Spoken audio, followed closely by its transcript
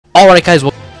Alright guys,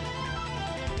 well,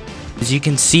 as you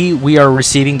can see, we are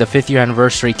receiving the 5th year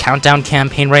anniversary countdown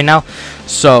campaign right now.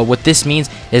 So what this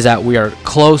means is that we are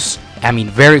close,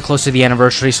 very close to the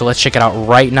anniversary. So let's check it out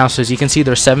right now. So as you can see,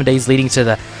 there's 7 days leading to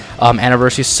the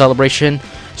anniversary celebration.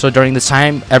 So during this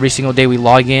time, every single day we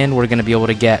log in, we're going to be able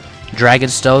to get Dragon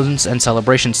Stones and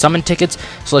Celebration Summon tickets.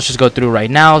 So let's just go through right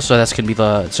now. So that's going to be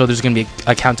there's going to be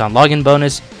a countdown login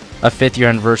bonus, a 5th year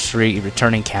anniversary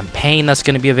returning campaign that's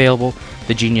going to be available,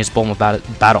 the Genius Bulma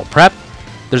Battle Prep.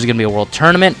 There's going to be a World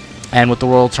Tournament, and with the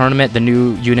World Tournament, the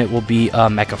new unit will be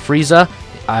Mecha Frieza.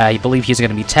 I believe he's going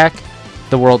to be Tech.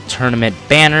 The World Tournament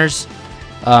banners,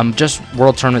 just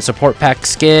World Tournament support pack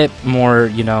skip,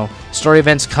 more, story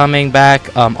events coming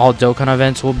back. All Dokkan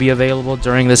events will be available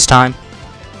during this time.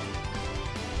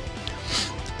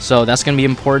 So that's going to be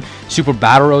important. Super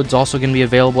Battle Road's also going to be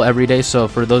available every day. So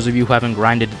for those of you who haven't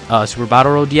grinded Super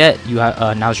Battle Road yet,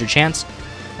 now's your chance.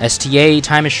 STA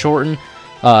time is shortened.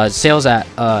 Sales at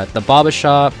the Baba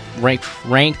Shop, rank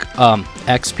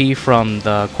XP from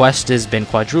the quest has been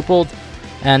quadrupled,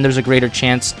 and there's a greater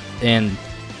chance in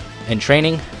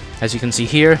training. As you can see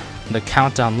here, the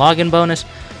countdown login bonus.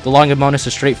 The login bonus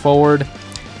is straightforward.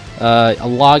 A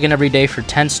login every day for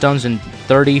 10 stones and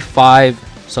 35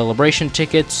 celebration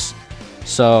tickets.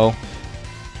 So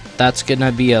that's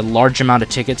gonna be a large amount of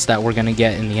tickets that we're gonna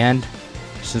get in the end.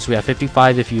 Since we have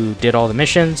 55 if you did all the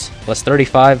missions, plus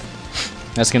 35.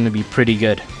 That's going to be pretty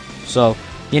good. So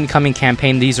the incoming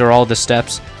campaign, these are all the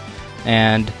steps,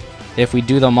 and if we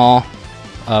do them all,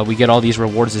 we get all these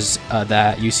rewards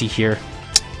that you see here.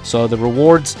 So the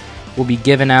rewards will be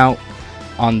given out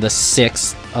on the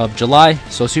 6th of July.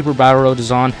 So Super Battle Road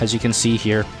is on, as you can see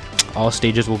here. All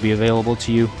stages will be available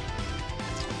to you,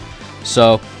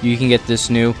 so you can get this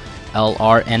new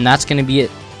LR. And that's going to be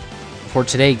it for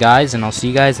today, guys, and I'll see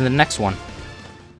you guys in the next one.